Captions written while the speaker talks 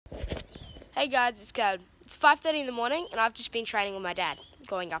Hey guys, it's Kaleb. It's 5:30 in the morning and I've just been training with my dad,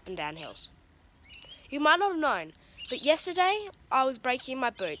 going up and down hills. You might not have known, but yesterday I was breaking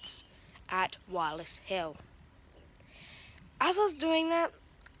my boots at Wireless Hill. As I was doing that,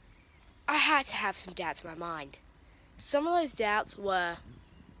 I had to have some doubts in my mind. Some of those doubts were,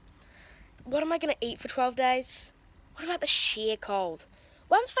 what am I going to eat for 12 days? What about the sheer cold?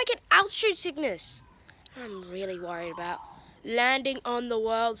 What happens if I get altitude sickness? And I'm really worried about landing on the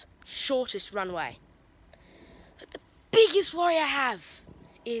world's shortest runway. But the biggest worry I have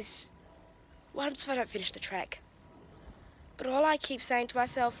is, what happens if I don't finish the trek? But all I keep saying to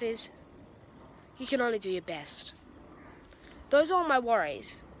myself is, you can only do your best. Those are all my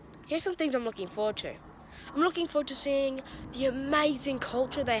worries. Here's some things I'm looking forward to. I'm looking forward to seeing the amazing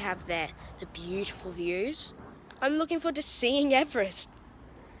culture they have there, the beautiful views. I'm looking forward to seeing Everest.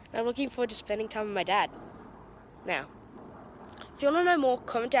 And I'm looking forward to spending time with my dad. Now, if you want to know more,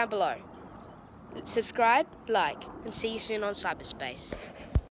 comment down below. Subscribe, like, and see you soon on cyberspace.